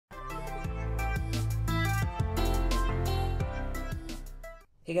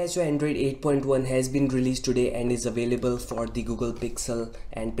Hey guys, so Android 8.1 has been released today and is available for the Google Pixel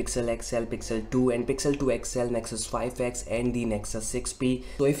and Pixel XL, Pixel 2 and Pixel 2 XL, Nexus 5X and the Nexus 6P.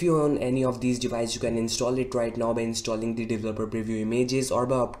 So if you own any of these devices, you can install it right now by installing the developer preview images or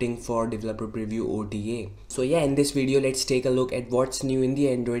by opting for developer preview OTA. So yeah, in this video, let's take a look at what's new in the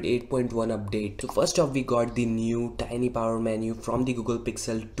Android 8.1 update. So first off, we got the new tiny power menu from the Google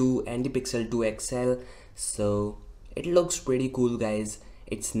Pixel 2 and the Pixel 2 XL. So it looks pretty cool, guys.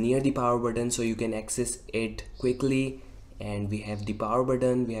 It's near the power button so you can access it quickly, and we have the power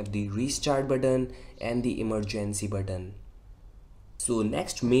button, we have the restart button and the emergency button. So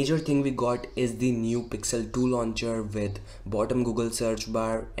next major thing we got is the new Pixel 2 launcher with bottom Google search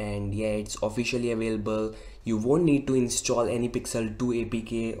bar, and yeah, it's officially available. You won't need to install any Pixel 2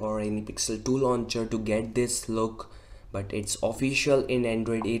 APK or any Pixel 2 launcher to get this look, but it's official in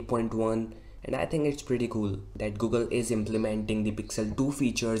Android 8.1. And I think it's pretty cool that Google is implementing the Pixel 2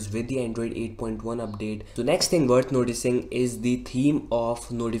 features with the Android 8.1 update. So next thing worth noticing is the theme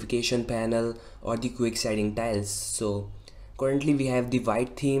of notification panel or the quick setting tiles. So currently we have the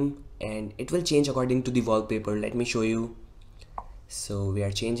white theme and it will change according to the wallpaper. Let me show you. So we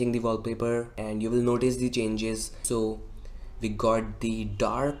are changing the wallpaper and you will notice the changes. So we got the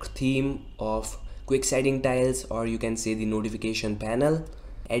dark theme of quick setting tiles, or you can say the notification panel.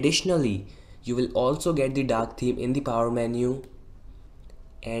 Additionally, you will also get the dark theme in the power menu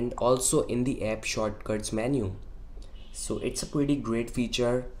and also in the app shortcuts menu. So it's a pretty great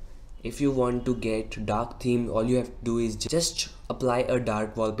feature. If you want to get dark theme, all you have to do is just apply a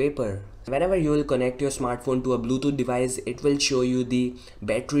dark wallpaper. Whenever you will connect your smartphone to a Bluetooth device, it will show you the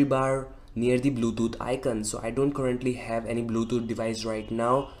battery bar near the Bluetooth icon. So I don't currently have any Bluetooth device right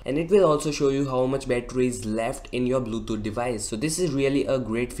now, and it will also show you how much battery is left in your Bluetooth device. So this is really a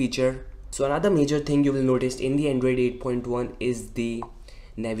great feature. So another major thing you will notice in the Android 8.1 is the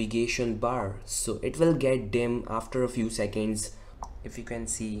navigation bar. So it will get dim after a few seconds. If you can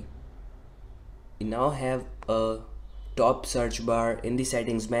see, we now have a top search bar in the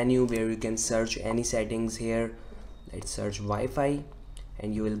settings menu where you can search any settings here. Let's search Wi-Fi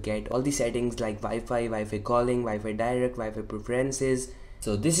and you will get all the settings like Wi-Fi, Wi-Fi calling, Wi-Fi direct, Wi-Fi preferences.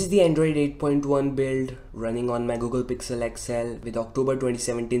 So this is the Android 8.1 build running on my Google Pixel XL with October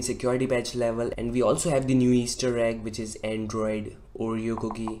 2017 security patch level, and we also have the new Easter egg, which is Android Oreo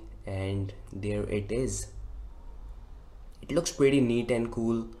cookie, and there it is. It looks pretty neat and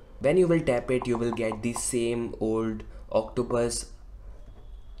cool. When you will tap it, you will get the same old octopus.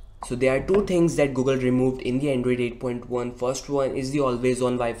 So there are two things that Google removed in the Android 8.1. First one is the always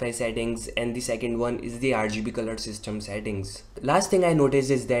on Wi-Fi settings, and the second one is the RGB color system settings. Last thing I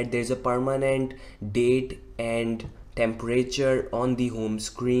noticed is that there's a permanent date and temperature on the home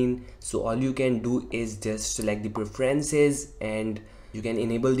screen. So all you can do is just select the preferences and you can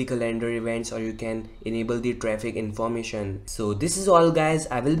enable the calendar events, or you can enable the traffic information. So this is all, guys.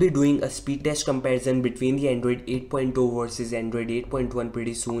 I will be doing a speed test comparison between the Android 8.0 versus Android 8.1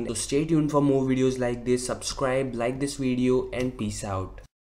 pretty soon. So stay tuned for more videos like this. Subscribe, like this video, and peace out.